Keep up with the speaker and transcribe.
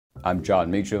I'm Jon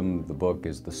Meacham. The book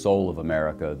is The Soul of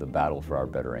America, The Battle for Our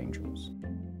Better Angels.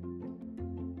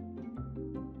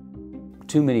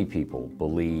 Too many people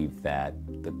believe that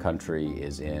the country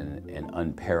is in an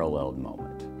unparalleled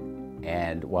moment.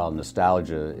 And while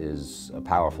nostalgia is a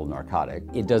powerful narcotic,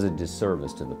 it does a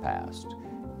disservice to the past.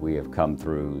 We have come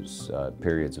through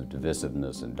periods of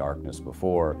divisiveness and darkness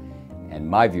before, and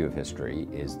my view of history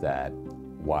is that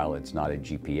while it's not a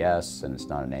GPS and it's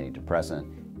not an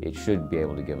antidepressant, it should be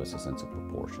able to give us a sense of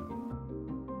proportion.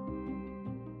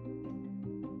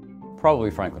 Probably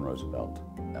Franklin Roosevelt.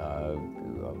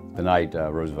 The night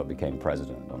Roosevelt became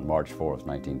president, on March 4th,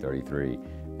 1933,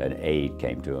 an aide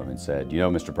came to him and said, "You know,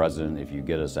 Mr. President, if you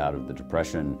get us out of the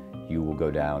Depression, you will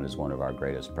go down as one of our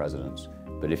greatest presidents.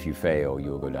 But if you fail, you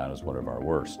will go down as one of our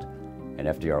worst." And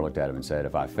FDR looked at him and said,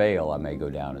 "If I fail, I may go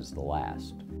down as the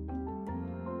last."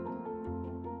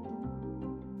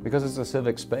 Because it's a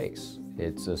civic space.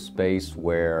 It's a space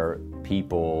where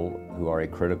people who are a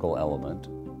critical element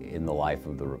in the life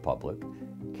of the Republic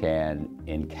can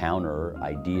encounter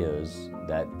ideas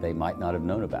that they might not have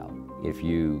known about. If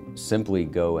you simply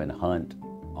go and hunt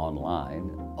online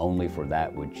only for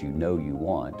that which you know you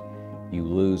want, you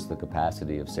lose the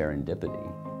capacity of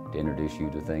serendipity to introduce you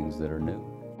to things that are new.